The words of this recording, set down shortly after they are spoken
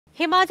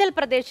ഹിമാചൽ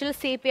പ്രദേശിൽ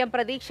CPM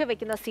പ്രതീക്ഷ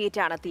വയ്ക്കുന്ന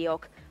സീറ്റാണ്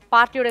തിയോക്.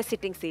 പാർട്ടിയുടെ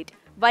സിറ്റിംഗ് സീറ്റ്.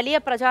 വലിയ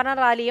പ്രചാരണ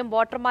റാലിയും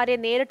വോട്ടർമാരെ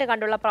നേരിട്ട്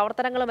കണ്ടുള്ള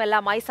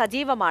പ്രവർത്തനങ്ങളുമെല്ലാമായി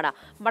സജീവമാണ്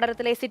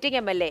മണ്ഡലത്തിലെ സിറ്റിംഗ്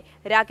MLA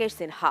രാകേഷ്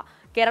സിൻഹ.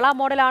 കേരള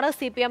മോഡലാണ്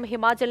CPM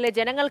ഹിമാചലിലെ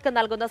ജനങ്ങൾക്ക്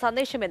നൽകുന്ന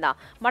സന്ദേശമെന്ന്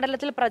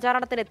മണ്ഡലത്തിൽ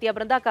പ്രചാരണത്തിനെത്തിയ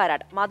ബൃന്ദ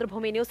കാരാട്ട്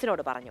മാതൃഭൂമി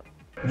ന്യൂസിനോട് പറഞ്ഞു.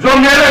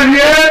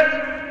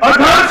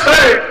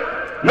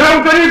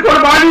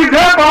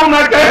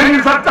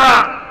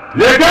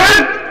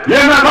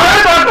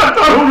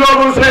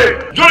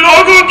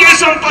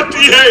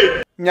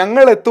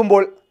 ഞങ്ങൾ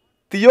എത്തുമ്പോൾ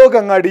തിയോക്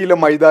അങ്ങാടിയിലെ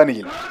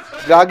മൈതാനിയിൽ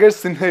രാകേഷ്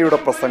സിൻഹയുടെ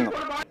പ്രസംഗം.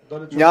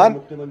 ഞാൻ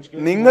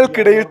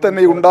നിങ്ങൾക്കിടയിൽ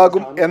തന്നെ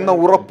ഉണ്ടാകും എന്ന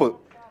ഉറപ്പ്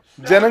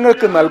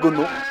ജനങ്ങൾക്ക്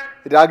നൽകുന്നു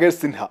രാകേഷ്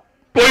സിൻഹ.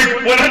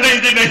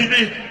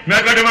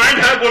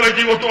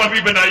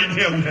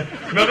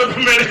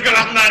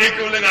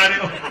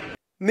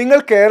 നിങ്ങൾ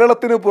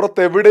കേരളത്തിന്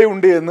പുറത്ത്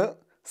എവിടെയുണ്ട് എന്ന്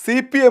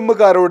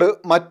CPMകാരോട്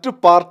മറ്റു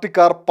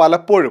പാർട്ടിക്കാർ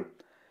പലപ്പോഴും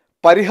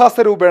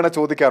പരിഹാസരൂപേണ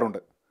ചോദിക്കാറുണ്ട്.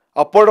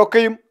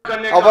 അപ്പോഴൊക്കെയും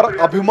അവർ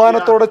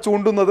അഭിമാനത്തോടെ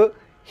ചൂണ്ടുന്നത്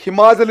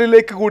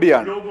ഹിമാചലിലേക്ക്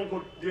കൂടിയാണ്.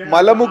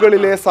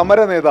 മലമുകളിലെ സമര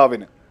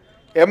നേതാവിന്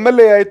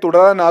MLA ആയി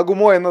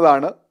തുടരാനാകുമോ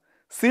എന്നതാണ്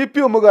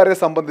CPMകാരെ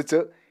സംബന്ധിച്ച്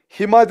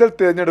ഹിമാചൽ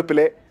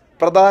തിരഞ്ഞെടുപ്പിലെ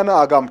പ്രധാന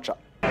ആകാംക്ഷ.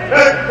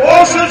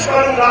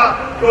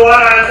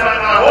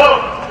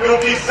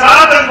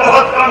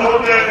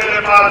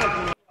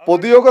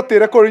 പൊതുയോഗ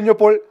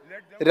തിരക്കൊഴിഞ്ഞപ്പോൾ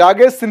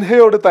രാകേഷ്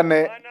സിൻഹയോട്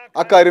തന്നെ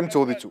അക്കാര്യം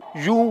ചോദിച്ചു.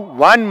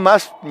 One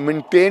must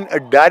maintain a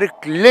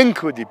direct link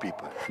with the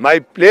people. My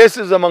place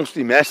is amongst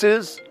the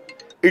masses.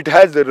 It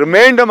has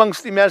remained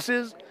amongst the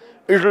masses.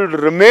 It will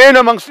remain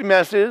amongst the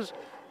masses,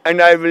 and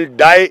I will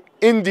die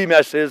in the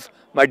masses.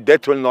 My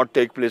death will not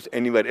take place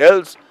anywhere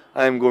else.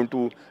 I am going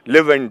to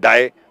live and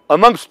die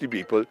amongst the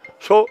people.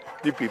 So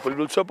the people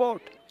will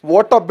support.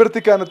 Vote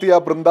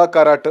അഭ്യർത്ഥിക്കാനെത്തിയ Brinda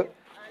Karat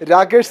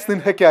Rakesh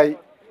സിൻഹയ്ക്കായി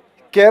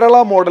Kerala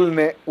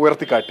മോഡലിനെ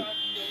ഉയർത്തിക്കാട്ടി.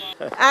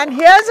 And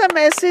here's a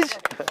message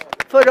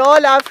for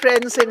all our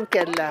friends in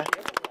Kerala.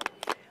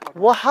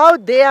 How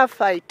they are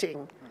fighting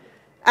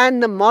and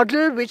the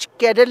model which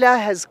Kerala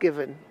has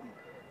given,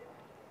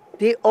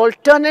 the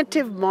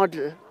alternative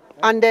model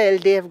under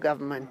LDF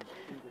government,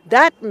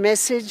 that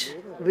message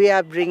we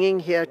are bringing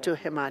here to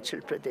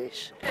Himachal Pradesh.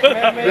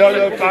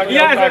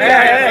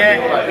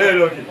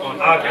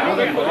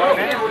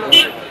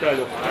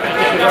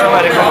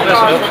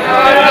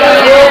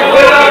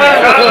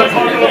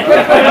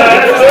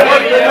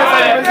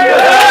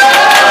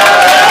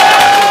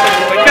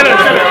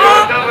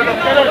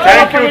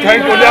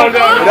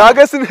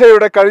 Rakesh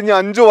സിൻഹയുടെ കഴിഞ്ഞ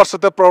 5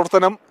 വർഷത്തെ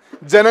പ്രവർത്തനം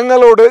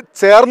ജനങ്ങളോട്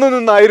ചേർന്ന്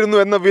നിന്നായിരുന്നു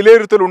എന്ന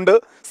വിലയിരുത്തലുണ്ട്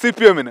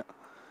CPMന്.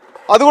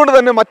 അതുകൊണ്ട്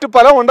തന്നെ മറ്റു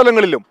പല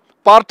മണ്ഡലങ്ങളിലും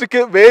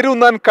പാർട്ടിക്ക്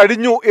വേരൂന്നാൻ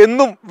കഴിഞ്ഞു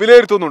എന്നും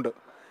വിലയിരുത്തുന്നുണ്ട്.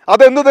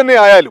 അതെന്തു തന്നെ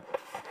ആയാലും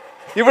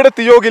ഇവിടെ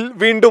തിയോഗിൽ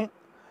വീണ്ടും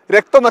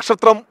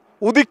രക്തനക്ഷത്രം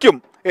ഉദിക്കും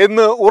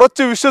എന്ന്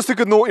ഉറച്ചു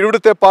വിശ്വസിക്കുന്നു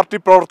ഇവിടുത്തെ പാർട്ടി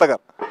പ്രവർത്തകർ.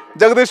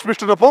 ജഗദീഷ്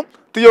വിഷ്ണുവിനൊപ്പം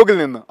തിയോഗിൽ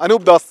നിന്ന്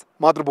അനൂപ് ദാസ്,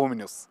 മാതൃഭൂമി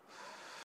ന്യൂസ്.